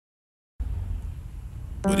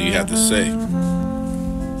What do you have to say?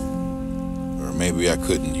 Or maybe I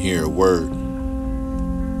couldn't hear a word.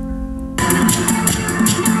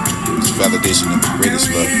 It's validation of the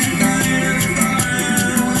greatest love.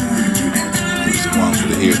 Who's the one for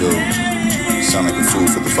the hero? Sound like a fool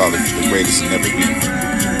for the father, the greatest and never be.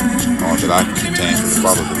 All that I can contain for the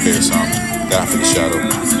father, the fair song. Die for the shadow,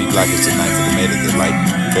 be black as the night for the maid of the light.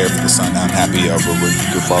 Fair for the sun, I'm happy over where you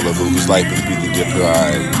could follow whose light would be the dipper.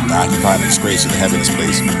 I occupy the disgrace in the heaven's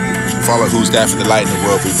place. Follow who's that for the light in the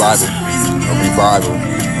world, revival. A revival,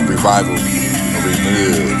 a revival, a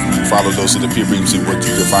renewal. Follow those of the pure beams in what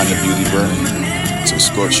you can find the beauty burning. So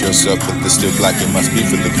scorch yourself with the still black it must be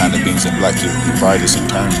for the kind of beings in black to be brightest and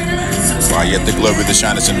turn. Why yet the glory that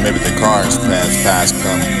shines in maybe the cars past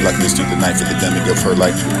come blackness through the night for the dimming of her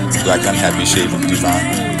light. Black unhappy shade of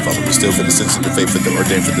divine. Follow the still for the sense of the faith for the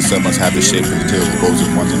ordained for the sun must have the shape for the tail the bows of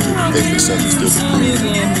ones and the faith for the sun is still the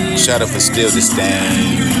proof. Shadow for still the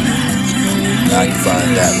stain. Now you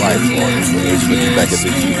find that light order for those looking back at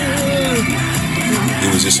the view. It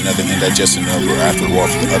was just another indigestion of or after the wall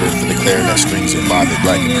for the other for the clarinet strings and by the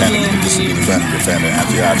black and panic and this will be the fun of the family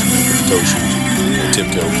after the afternoon for the toe shoes.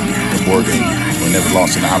 Tiptoe, the board game, were never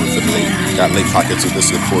lost in the hour for the late. Got late pockets of the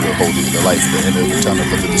supporter holding the light for the end of the tunnel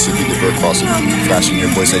for the city, the bird crossing, flashing your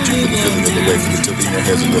voice at you for the feeling of the way for the tilting your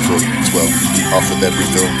heads and the foot as well. Off of that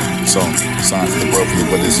refill song, sign for the world for the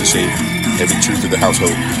what is the shape. Every truth of the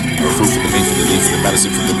household, or fruit for the meat for the leaf for the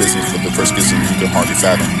medicine for the business for the first kissing you can hardly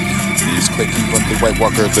fathom. These quaking from the white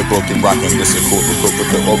walker, the broken rockin', this is cool, with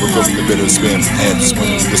the overgrowth, the bitter spin, head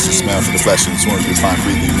swimming, this is smell for the flesh and swarm, the fine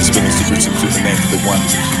breathing, the spinning secrets into the name for the one.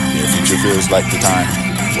 Your future feels like the time,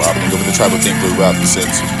 wobbling over the tribal thing throughout the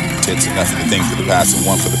sense. Tits and nothing to think for the past and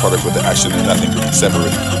one for the product with the action and nothing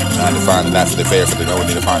separate. Nine to find and not for the fair for the knowing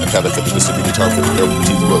to find the feather for the distributed tar for the dope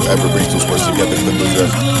teeth will ever bring those words together for the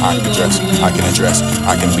dress. I can address,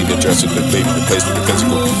 I can be the dress of the baby, the place for the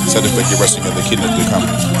physical. Set it like your resting of the kidney to come.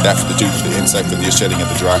 That for the tooth, for the insect, for the shedding of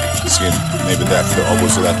the dry skin. Maybe that for the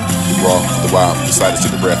almost of that raw, for the wild, for the slightest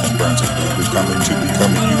of the breath and burns it. Becoming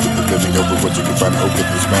you with the living over what you can find open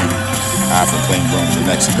this vein. I from plain grown, the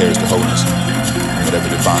next compares to wholeness. Whatever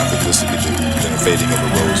defines the dissipation, then a fading of a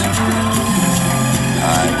rose.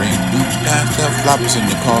 I ring boot past the floppers and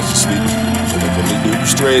your calls to sleep. Whatever they do,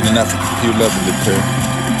 straight enough for pure love and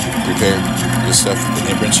prepare yourself for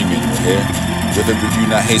the enriching in your hair. Whether you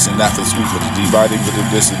not hasten, not for the sweet, but the dividing, with the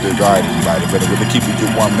this is dividing, whether with the keeping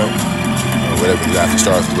your warm note. Or whatever the after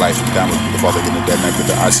stars of life, and down with the father in the dead night, but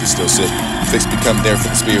the ice is still sick. Fix become there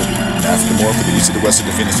for the spirit. And after the more for the east of the west of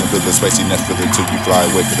the Phoenix, and build the spicy nest for the till you fly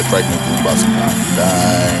away for the frightening of the boss and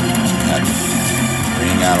die.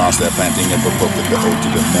 Ring out, lost that planting up a book with the ode to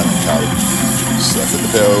the melancholy. Stuff at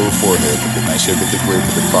the pale forehead, for the night shade with the grave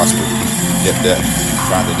for the prosper. Get death,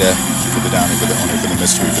 find the death, for the downing, for the owner, for the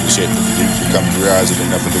mystery, for the shape, for the deep, become your eyes and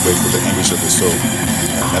enough of the weight for the anguish of the soul.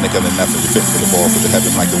 And got enough of the fit for the ball, for the heaven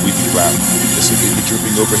like a weeping cloud. This will be the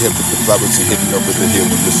drooping overhead with the flowers and hidden over the hill.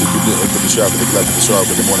 And this will be the end for the shower, for the glad for the sharp,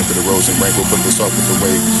 for the morning for the rose and rainbow, for the salt, for the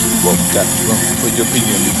wave. Well, got for your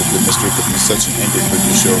opinion, for the mystery, for the such an anger for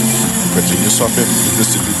your show. And pressure your soft for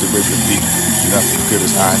this to be the raven beat. Do not for the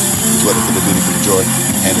clearest eyes, dwelling for the beauty, for the joy.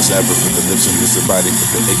 And it's ever for the lips and this body, for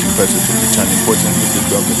the aching pleasure, for the turning poison, for the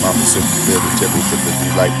dog and mouth, and the table, for the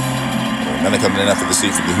delight. None of coming enough for the sea,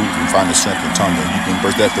 for the hoop, and find the strength and tongue, and you can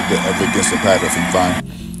burst that for the ever against the pattern and find.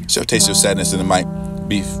 Shall taste your sadness in the might.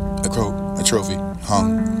 Beef, a crow, a trophy,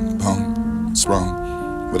 hung, sprung.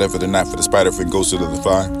 Whatever the night for the spider fin goes to the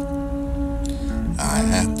fire. I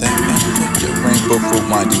have that man, your rainbow for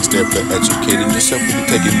winding stare for educating yourself, for the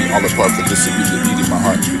taking me all apart for this to be the beating my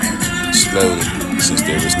heart. Slowly, since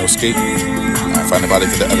there is no escape. I find the body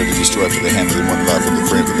for the other to destroy, for the hand of the one love, for the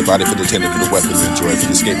friend, for the body, for the tender, for the weapons, and joy,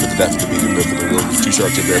 for the escape, for the death, for the beating, for the road, too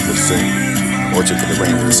sharp to bear, for the same. Orchard for the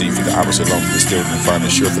rain, for the sea, for the hours alone, for the still, and find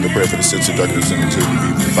the sure, for the prayer, for the sense of darkness, and until you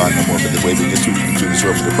be, for the find no more, for the way we get into this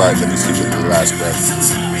world, for the bride, let me sleep with the last breath.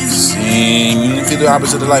 Sing, feel the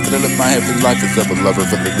opposite of life, for the lift my head, for the life itself, a lover,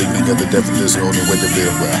 for the leaving of the death, for this only way to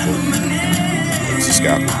live, where I hope. It was a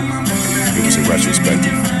scalpel, it was a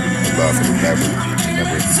retrospective, a love for the memory,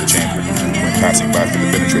 the chamber, when passing by for the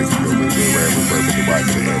penetrate, for the rare, for the wide,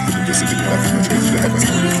 for the air, for the distance, for the left, for the trace, for the heaven,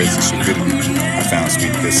 for the face of stupidity. I found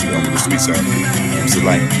sweet this over the sweet side. It was the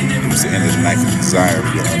light, it was the end of the night, for the desire of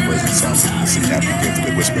your unworthy sounds, for the singing out again, for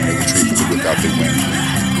the whispering of the tree, for the without the wind.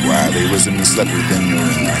 While they was in the slept within your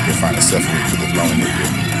I could find a suffering for the blowing of your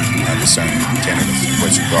undiscerning tenderness.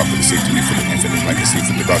 What you brought for the safety for the infinite, like a sleep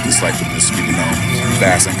for the darkest light for the speaking on.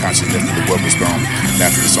 Vast unconsciousness for the world was gone. Now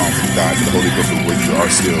for the song for the die, for the holy book for where you are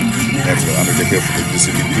still. Never under the hill for the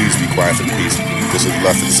discipline. Please be quiet for the peace. This is the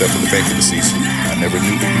love for the self, for the faith for the cease. never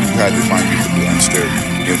knew. Hide with my youth of the undisturbed.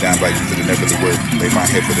 Kneel down by youth of the never the word. Lay my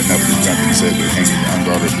head for the never the junk and said, but hanging the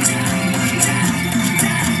unguarded.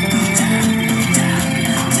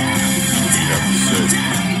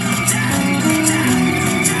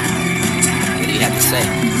 What do you have to say?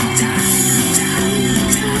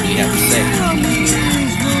 What do you have to say?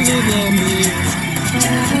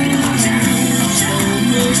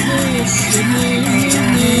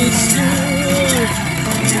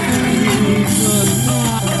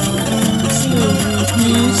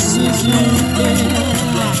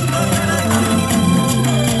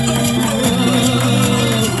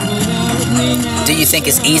 Do you think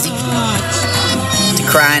it's easy to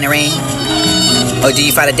cry in the rain? Or do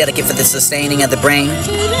you find it delicate for the sustaining of the brain?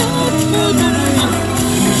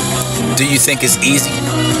 Do you think it's easy?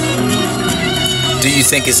 Do you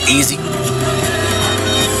think it's easy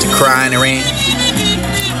to cry in the rain?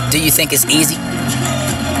 Do you think it's easy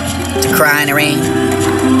to cry in the rain?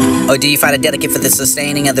 Or do you find it delicate for the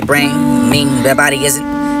sustaining of the brain? Mean the body isn't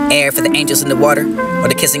air for the angels in the water, or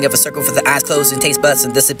the kissing of a circle for the eyes closed and taste buds,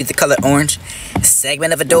 and this would be the color orange. A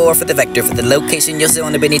segment of a door for the vector, for the location you're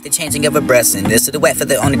still beneath the changing of a breast, and this is the wet for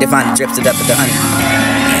the only divine that drips it up for the honey.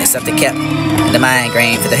 And something kept the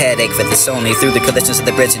migraine for the headache, for the only through the collisions of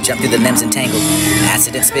the bridge and jump through the limbs and tangle.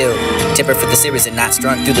 Acid and spill, temper for the series and not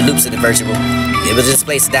strung through the loops of the virtual. It was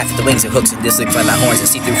displaced that for the wings and hooks and disc from the horns and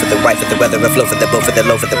see through for the white, for the weather, a flow for the bow, for the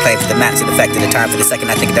low, for the plane, for the maps and effect of the time, for the second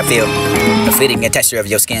I think that feel the fleeting and texture of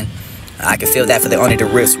your skin. I can feel that for the only the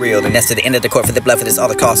risk real, and that's to the end of the court for the blood for this all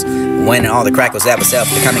the cost. When all the crackles that was self,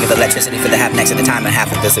 the coming of electricity for the half next to the time and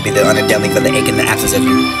half of this would be the unending for the ache and the absence of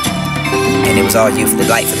you. And it was all you for the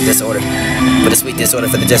light, for the disorder, for the sweet disorder,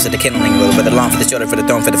 for the just of the kindling, for the long, for the shoulder, for the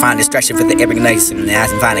throne, for the fine distraction, for the every nice and the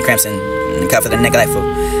eyes and fine and crimson, and the cup for the neglectful.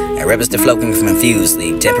 And rivers to floating from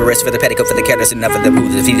confusedly, temperance for the petticoat, for the careless enough of the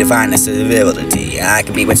booth, the divineness of civility. I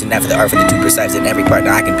can be what's enough for the art, for the two precise in every part.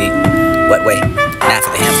 I can be what way? Not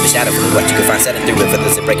for the hands, for the shadow, for the what you can find setting through it, for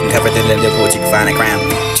the breaking cover, the what you can find a crown.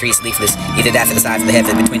 Trees leafless, either that for the side, for the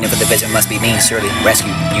heaven between them, for the vision must be mean, surely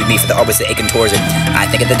rescue you me for the always the aching towards it. I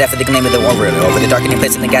think of the death of the gleam of the over the darkening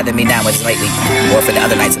place and the gather me now as lately. Or for the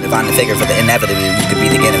other nights and the divine figure, for the inevitable you could be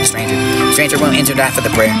the again of the stranger. Stranger won't enter that for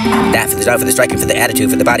the prayer, that for the dog, for the striking, for the attitude,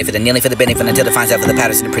 for the body, for the kneeling, for the bending, for until it finds out for the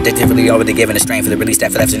patterns and the predictively over the giving a strain, for the release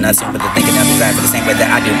that for left and unseen, for the thinking of desire, for the same way that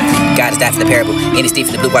I do. God is that for the parable, any steep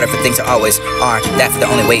for the blue water, for things are always are. That for the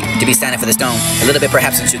only way to be standing for the stone. A little bit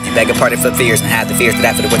perhaps in truth you beg a pardon for fears and have the fears for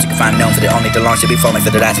that for the what you can find known, for the only the long should be falling,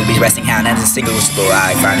 for the last to be resting how and that is distinguishable.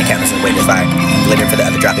 I find the countless and wait the fire and glitter for the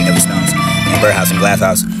other dropping of the stones. And birdhouse and glass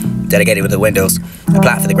house dedicated with the windows, a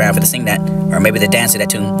plot for the ground for the sing that, or maybe the dance to that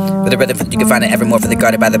tune, with the rhythm for, you can find it evermore for the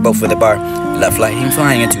guarded by the boat for the bar, love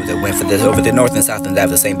flying into the wind for the over the north and south and that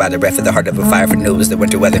the same by the breath for the heart of a fire for new as the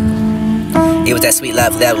winter weather. It was that sweet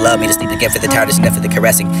love that would love me to sleep again for the tiredness and for the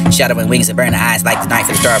caressing, shadowing wings and burning eyes like the night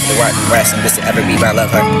for the star for the rotten rest, and this to ever be my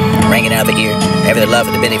love heart, ringing out of the ear, ever the love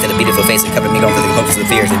for the bidding for the beautiful face that covered me going for the hopes of the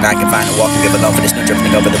fears, and I can find a walking give alone for the snow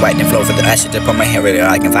dripping over the white and flow for the ashes upon my hair,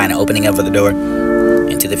 I can find an opening over the door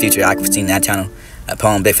into the future. I can see that tunnel. A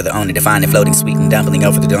poem big for the only, defined and floating, sweet and dumpling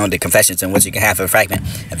over the only confessions in which you can have a fragment,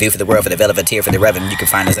 a view for the world, for the veil of a tear, for the reverend. You can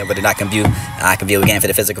find us over that I can view. I can view again for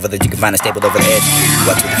the physical, for that you can find a stapled over the edge.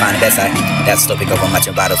 What to define the bedside? That's sloping over much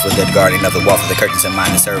of bottle for the guardian of the wall, for the curtains and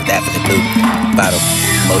mine to serve that for the blue bottle.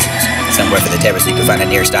 Emotions. Somewhere for the terrace, you can find a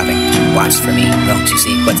near stopping. Watch for me, don't you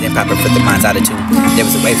see what's improper for the mind's out of tune? There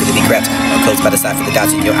was a way for the be crept, or close by the side for the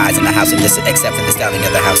dodging your eyes in the house, and this except for the styling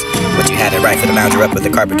of the house. What you had it right for the lounger up with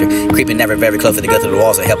the carpenter, creeping never very close for the good of the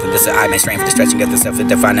walls and helping this I may strain for the stretching of the self to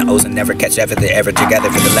define the O's and never catch ever the ever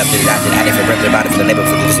together for the left and the added for the body for the label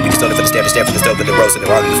for the distribution stolen for the stair for the stove for the rose and the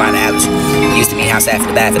wrong to find the atlas. Used to me how sad for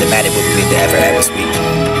the bad for the bad it would be the ever sweet.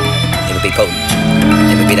 It would be potent.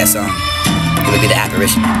 It would be that song. It would be the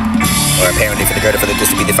apparition. Or apparently for the girdle for the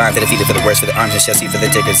just to be defined for the feet for the worst for the arms and chassis for the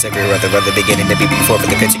ticker sicker of the beginning to be before for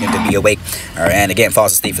the pitching and to be awake. Or and again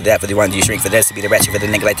falls asleep for that for the one you shrink for this to be the wretched for the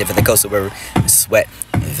neglected for the coastal where sweat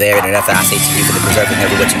varied enough I say to you for the preserving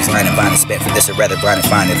of what you line and find and spent for this or rather blind and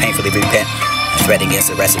find and painfully repent and threading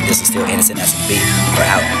against the rest of this is still innocent as it be or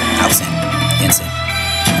outsent innocent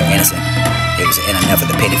or innocent. It was in enough of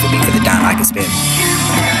the penny for me for the dime I could spend.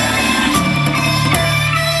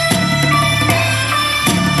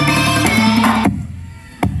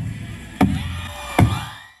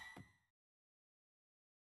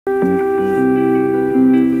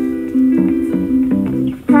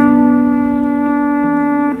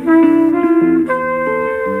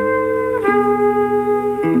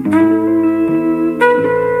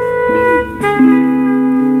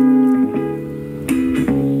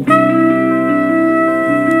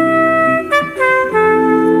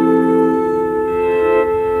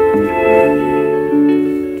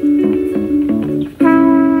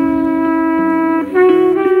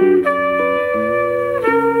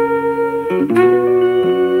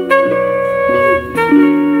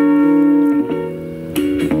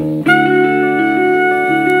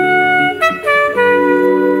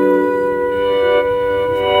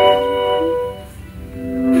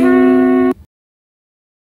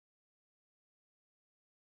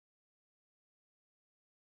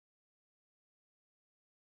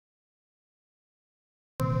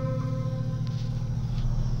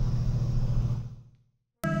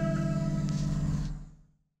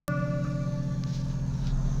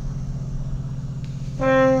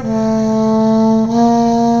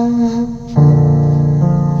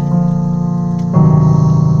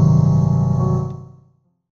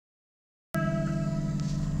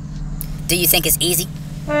 Do you think it's easy?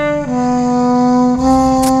 Why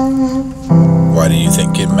do you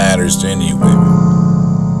think it matters to any women?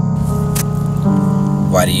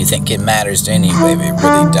 Why do you think it matters to any women? It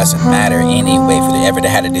really doesn't matter anyway. For the ever to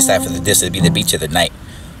have to decide for the this would be the beach of the night.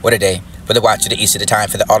 What a day. For the watch of the east of the time,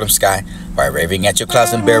 for the autumn sky. While raving at your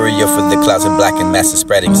clouds and burial for the clouds and black and masses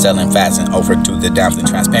spreading, selling fast and over to the down and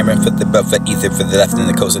transparent for the buff for ether for the left and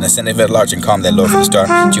the coast and the center for the large and calm that lord for the star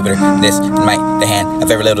Jupiter this and might the hand of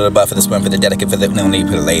every little above for the swim for the delicate for the lonely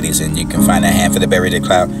for the ladies, and you can find a hand for the buried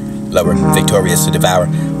cloud lower victorious to devour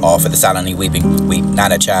all for the silently weeping weep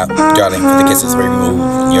not a child darling for the kisses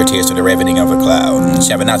remove your tears to the ravening of a cloud and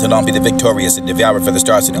shall not too long be the victorious and devour for the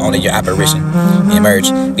stars and only your apparition emerge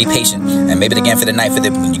be patient and maybe again for the night for the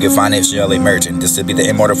you can find it shall emerge, and this will be the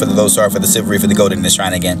immortal for the low star for the silvery for the golden in the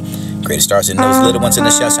shrine again greater stars and those little ones in the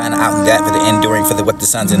shell shine out and that for the enduring for the what the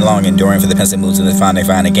sun's in long enduring for the pensive moods and the fine they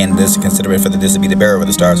find again this considerate for the this will be the bearer of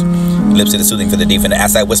the stars lips to the soothing for the deep and the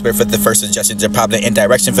outside whisper for the first suggestions of problem in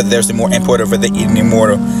direction for there's the more important for the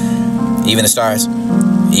immortal even the stars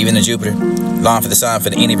even the Jupiter long for the sun for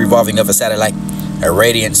the any revolving of a satellite a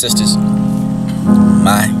radiant sisters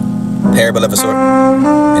my parable of a sort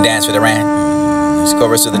and dance for the ran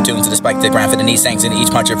chorus of the tunes to the spike the ground for the knee sanks in each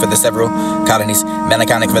puncher for the several colonies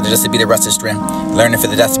melancholic for the dust to be the rusted string learning for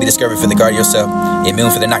the dust to be discovered for the guard yourself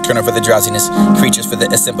immune for the nocturnal for the drowsiness creatures for the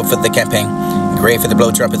simple for the campaign grave for the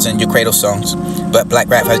blow trumpets and your cradle songs but black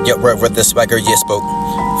rap has your word with the swagger you spoke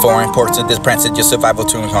foreign ports of this prance of your survival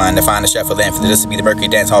tune line to find a shuffle land for the dust to be the Mercury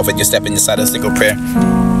dance hall for your step inside a single prayer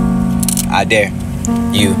I dare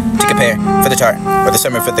you to compare for the chart or the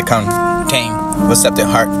summer for the cone came what's up the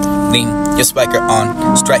heart lean your spiker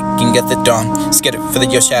on striking at the dawn scattered for the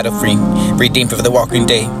your shadow free redeemed for the walking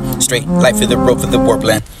day straight light for the rope for the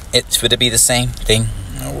warpland it's for to be the same thing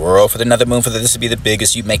a world for the another moon for the this to be the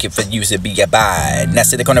biggest you make it for you to be abide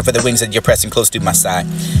nested the corner for the wings that you're pressing close to my side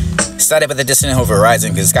started with the distant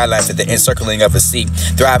horizon cause skyline for the encircling of a sea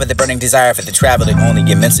thrive with the burning desire for the traveling only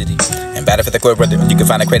immensity and battle for the core brother you can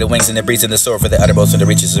find a cradle wings and the breeze and the sword for the uttermost of the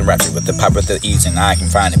reaches and rapture with the pop of the ease and I can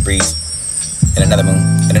find and breeze in another moon,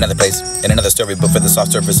 in another place, in another storybook for the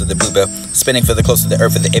soft surface of the bluebell, spinning for the close to the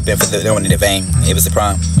earth for the it for the knowing in the vein. It was the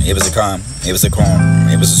prime, it was the calm, it was the calm,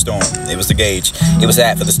 it was the storm, it was the gauge, it was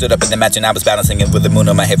that for the stood up and imagine I was balancing it with the moon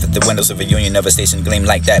on my head for the windows of a union of a station gleam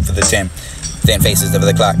like that for the thin faces of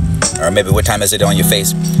the clock, or maybe what time is it on your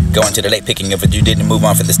face? Going to the late picking of it, you didn't move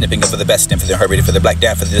on for the snipping of for the best and for the hurry for the black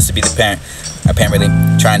down for this to be the parent. Apparently,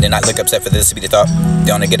 trying to not look upset for this to be the thought.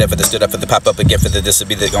 Don't wanna get up for the stood up for the pop up again for the this to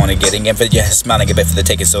be the going to getting in for the smiling a bit for the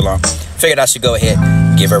taking so long. Figured I should go ahead,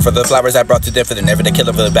 give her for the flowers I brought to them for the never to kill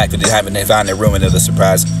her for the back for the time and they find the ruin of the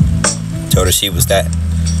surprise. Told her she was that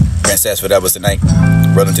princess for that was the night.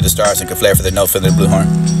 Rolling to the stars and could flare for the note for the blue horn.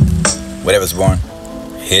 Whatever's born.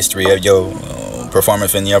 History of your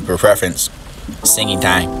performance and your preference. Singing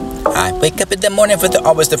time. I wake up in the morning for the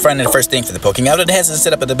always the front and the first thing for the poking out of the heads and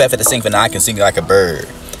sit up at the bed for the sing for now I can sing like a bird.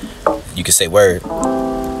 You could say word.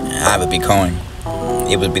 I would be coin.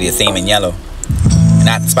 It would be the theme in yellow. And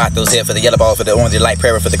I spot those here for the yellow ball for the orange light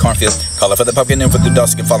prayer for the cornfield. Color for the pumpkin and for the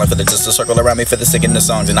dusk and falling for the just a circle around me for the singing the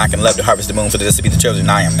songs and I can love to harvest the moon for this to be the children.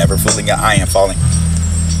 I am never fooling I am falling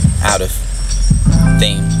out of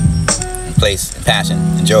theme and place and passion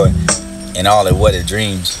and joy and all of what it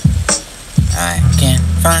dreams. I can't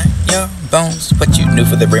find your bones. What you knew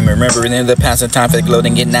for the rim, remembering in the passing time for the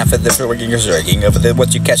gloating, getting out for the working, you're striking over the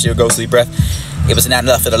what you catch your ghostly breath. It was not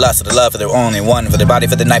enough for the lust, for the love, for the only one, for the body,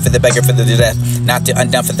 for the night, for the beggar, for the death. Not to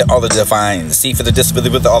undone for the all of the divine, the sea for the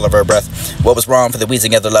disability with all of our breath. What was wrong for the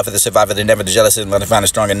wheezing of the love, for the survivor, the never, the jealous, and let it find a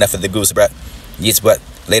strong enough for the goose breath. Yes, but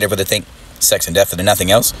later for the think. Sex and death for the nothing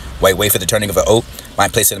else. Wait for the turning of an oath. My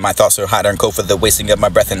place in my thoughts are hot and cold for the wasting of my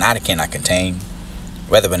breath, and I cannot contain.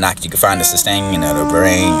 Whether or not you can find the sustaining of the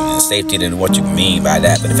brain and safety than what you mean by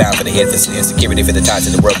that. But the found for the head, this insecurity for the ties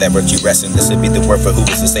of the world that virtue rests in. This would be the word for who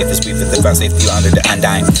is the safest we for the found safety under the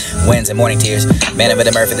undying winds and morning tears. Man over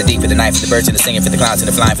the mirth for the deep for the night for the birds and the singing for the clouds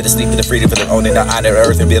and the flying for the sleep for the freedom for the owning the honor of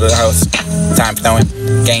earth and building a house. Time for throwing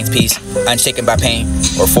gains peace, unshaken by pain,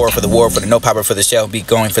 or for the war for the no power for the shell. Be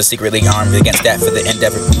going for secretly armed against that for the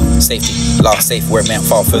endeavor. Safety, lost safe where man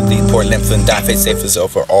fall for the poor lymph and die face safe is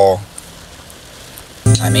over all.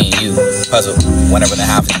 I mean you, puzzle, whenever the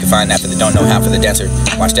how for you can find that for the don't know how for the dancer.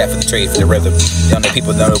 Watch that for the trade, for the rhythm. The only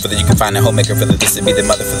people know for that you can find a homemaker for the this to be the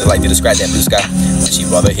mother for the light to describe that blue sky. When she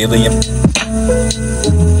brought the helium.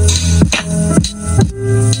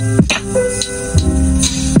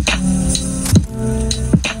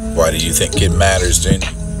 Why do you think it matters to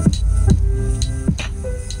any?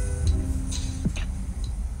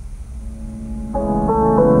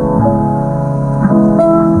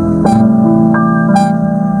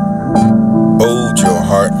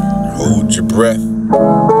 hold your breath.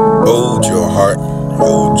 Hold your heart,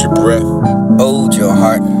 hold your breath. Hold your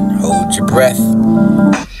heart, hold your breath.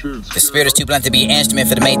 The spirit is too blunt to be an instrument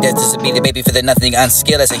for the mate that to be the baby for the nothing,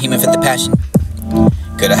 unskilled as a human for the passion.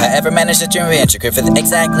 Could I however manage that you're intricate for the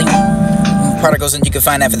exactly particles, and you can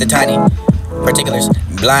find that for the tiny particulars,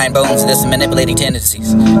 blind bones, this manipulating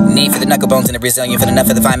tendencies, need for the knuckle bones and the Brazilian for the nut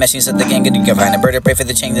for the fine meshings of the gang, and you can find a vertebrae for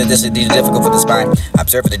the chain, that this is difficult for the spine,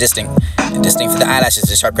 observe for the distinct for the eyelashes,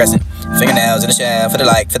 the sharp crescent, fingernails and the shell for the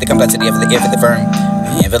like, for the complexity of the ear for the firm,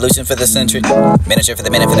 evolution for the centric, miniature for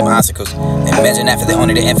the minute for the obstacles, imagine that for the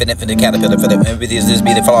only the infinite for the caterpillar, for the this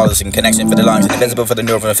be the flawless in connection for the lungs, and invisible for the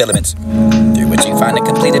neural filaments. Through which you find a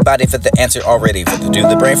completed body for the answer already, for the do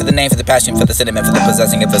the brain for the name, for the passion, for the sentiment, for the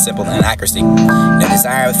possessing of a simple inaccuracy. No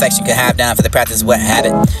desire of affection could have done for the practice what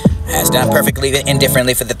habit has done perfectly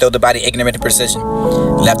indifferently for the throw the body ignorant of precision.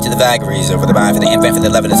 Left to the vagaries over the mind for the infant, for the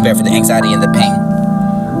love and despair, for the anxiety and the pain.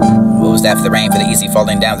 What was that for the rain, for the easy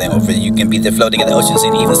falling down then over you can be the floating of the oceans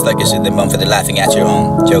and even sluggish in the moon for the laughing at your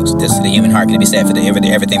own jokes. This is the human heart can be said for the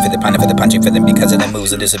everything for the punning for the punching for them because of the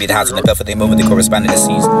moves, and this will be the house and the pill for the movement the corresponding to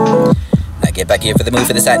seas. I get back here for the mood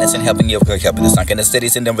for the sadness and helping you helping the sunken the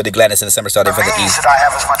cities and then with the gladness and the summer starting for the east.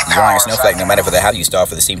 Drawing a snowflake no matter for the how you start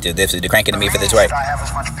for the seam to this the cranking to me for the right.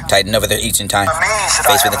 Tighten over the each in time.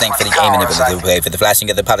 Face for the thing for the aiming for the way for the flashing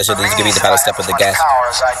of the polish of these give me the paddle step with the gas.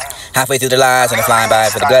 Halfway through the lies and the flying by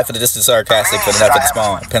for the glad for the distance sarcastic for the nut for the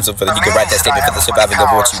small pencil for the you can write that statement for the surviving of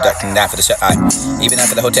what you ducking down for the shut eye. Even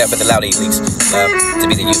after the hotel for the loud leaks. Love to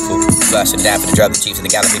be the youthful flush and down for the drug the chiefs and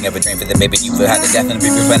the galloping of a dream for the baby you will have the death and the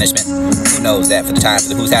replenishment. Who knows that for the time, for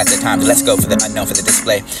the who's had the time to let's go for the unknown for the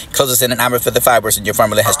display. Close us in an hour for the fireworks and your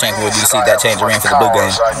formula has changed. Where do you see that change around for the blue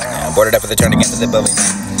game? Boarded up for the turn again for the building.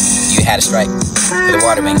 You had a strike for the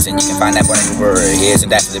water wings, and you can find that one in the word. Here's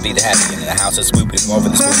and that for the be the happy in the house of swooping more for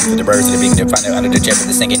the swooping for the birds and the being to find it under the chair for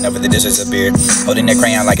the sinking over the dishes of beer. Holding their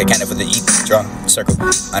crayon like a candle for the eat, draw, circle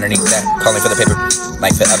underneath that, calling for the paper,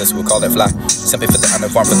 like for others who will call that fly. Simply for the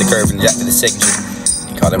underform for the curve and jack for the signature.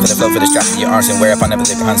 Call them for the flow for the strap of your arms and wear upon them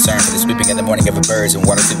the concern for the sweeping in the morning of the birds and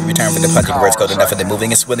water to be returned for the punching words cold enough for the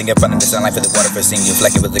moving and swilling up under the sunlight for the water for seeing you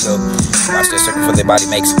flecking with the gold. Watch the circle for the body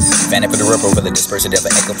makes, fanning for the ripple for the dispersion of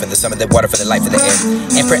the echo for the sum of the water for the light for the air.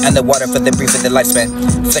 Imprint underwater for the brief of the lifespan.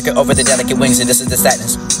 Flicker over the delicate wings and this is the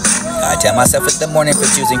sadness. I tell myself in the morning for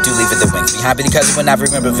choosing to leave with the wings behind because when I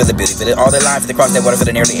remember for the beauty for the all the line for the cross that water for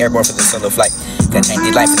the nearly airborne for the solo flight. Can change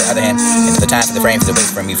the life for the other hand into the time for the frame for the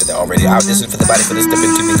waste from me for the already out distance for the body for the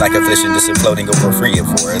stepping to me like a fish and just floating over free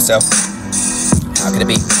for itself. How could it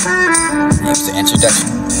be? Here's the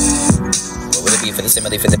introduction. What would it be for the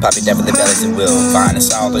simile for the poppy down for the bellies that will find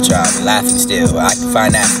us all the child laughing still. I can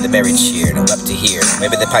find out for the buried cheer no up to here.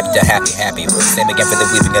 Maybe the pipe to happy for the same again for the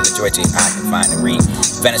weeping of the joy to I can find a reed.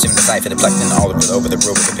 Vanishing from the sight for the plucking all over the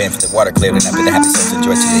road with the pen for the water cleared and up for the happy souls of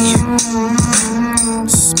joy to the ear.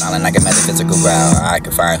 Smiling like a metaphysical growl, I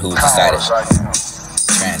can find who decided.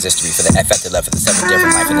 Transhistory for the affected love for the seven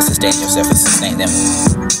different life and the sustain yourself and sustain them.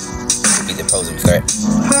 To be the opposing threat.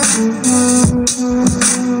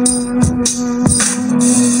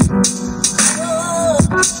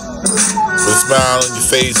 With a smile on your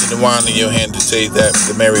face and the wine in your hand to take that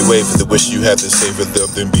for the merry way for the wish you had to say for the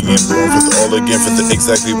then being born for the all again for the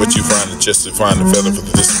exactly what you find the chest to find the feather for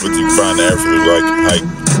the this is what you find the air for the like height.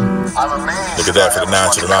 Look at that for the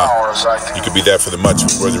nonchalant. You could be that for the much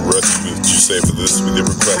worthy worth you say for this with your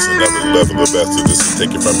request and never level of best to this and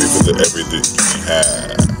take it from me for the everything you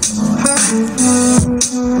have.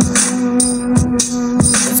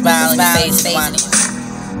 The smile on your face and the wine.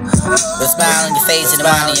 The smile on your face and the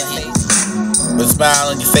wine in your hand. With a smile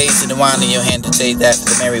on your face and the wine in your hand to take that for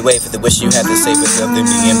the merry way for the wish you had to say for something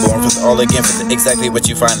being born for the all again for the exactly what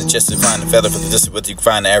you find the chest to find the feather for the this is what you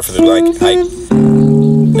find the air for the like height.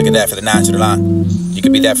 Look at that for the nonchalant. You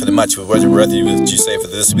could be that for the much, whether you say for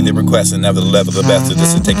this be the request and never the level the best of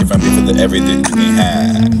this and take it from you for the everything you can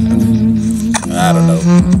have. I don't know,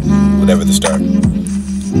 whatever the start.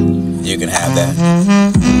 You can have that.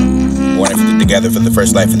 Morning for the together for the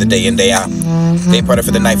first life for the day in, day out. Day parted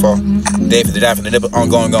for the nightfall. Day for the die for the nibble,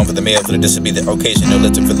 ongoing on for the meal for the this will be the occasion, no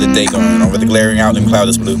litter for the day going. Over the glaring out in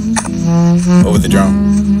cloudless blue. Over the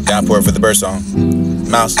drone. Downpour for the bird song.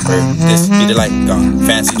 Mouse, bird, this be the light gone.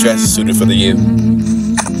 Fancy dress suited for the you.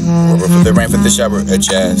 Over for the rain for the shower, a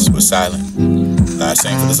jazz was silent. I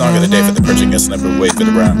sang for the song of the day for the perching and slumber wait for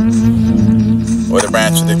the brown. Or the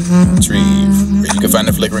branch of the tree, where you can find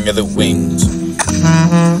the flickering of the wings.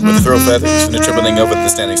 With the throw feathers and the trembling over the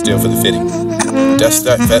standing still for the fitting. Dust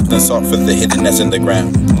that fat and salt for the hiddenness in the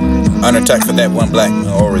ground. Unattacked for that one black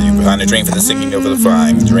or you behind the dream for the singing over the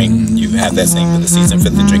flying dream. You have that sing for the season, for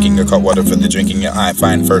the drinking of cold water, for the drinking your eye,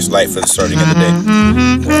 find first light for the starting of the day.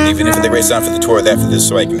 Or even if the great sound for the tour, that for the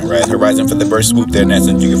striking, the red horizon for the burst swoop there, and that's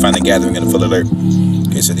when you can find the gathering in a full alert.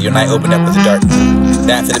 Okay, so your night opened up with the dark,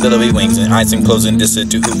 that for the billowy wings, and eyes and closing, this to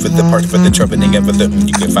hoop for the part, for the trumpeting of the,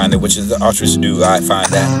 you can find it, which is the ostrich do, I find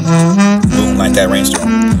that, boom, like that rainstorm.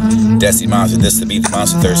 Desi monster, this to be the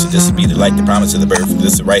monster thirst, this to be the light, the promise of the birth,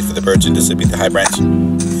 this to right for the birch, and this to be the high branch.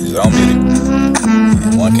 His own beauty,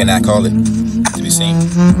 and one cannot call it to be seen.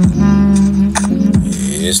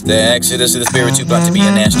 It's the exodus of the spirit too blunt to be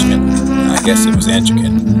an instrument. I guess it was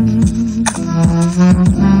intricate.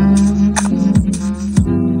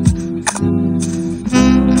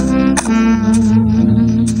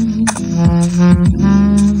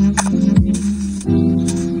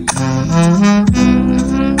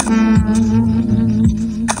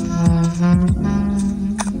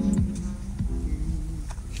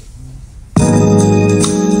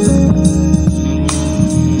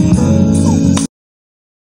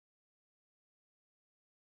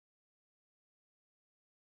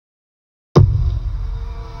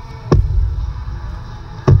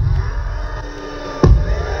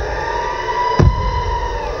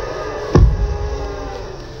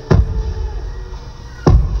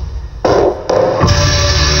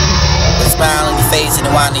 And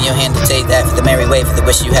the wine in your hand to take that for the merry way, for the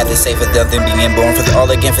wish you had to say, for the them being born, for the all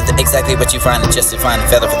again, for the exactly what you find, and just to find the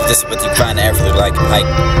feather, for the this what you find, the air for the like.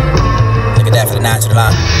 Look at that for the nine to the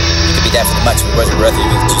line. You could be that for the much, for the worth of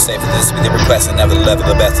what you say, for this be the request, and never the level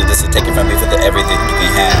of best, so this is taken from me for the everything you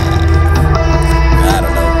can have. I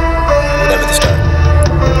don't know, whatever the start,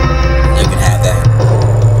 you can have that.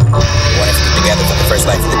 Want it together for the first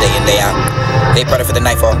life, for the day in, day out. Day parted for the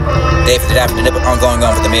nightfall, day for the afternoon, nipple ongoing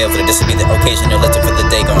on for the meal, for the this will be the occasion, you'll let it for the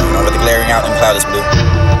day going, over the glaring out and cloudless blue,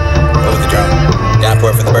 over the drone,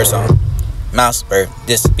 downpour for the bird song, mouse, bird,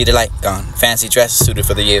 this be the light gone, fancy dress suited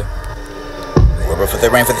for the year, warble for the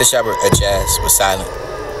rain for the shower, a jazz was silent,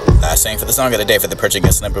 I sang for the song of the day for the perching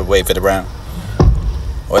and slumber wave for the brown,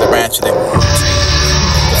 or the branch of the tree,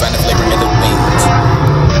 to find the flickering of the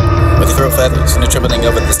wings, with the throat feathers and the trembling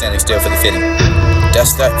over the standing still for the fitting.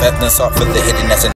 Dust that feather and salt for the hiddenness.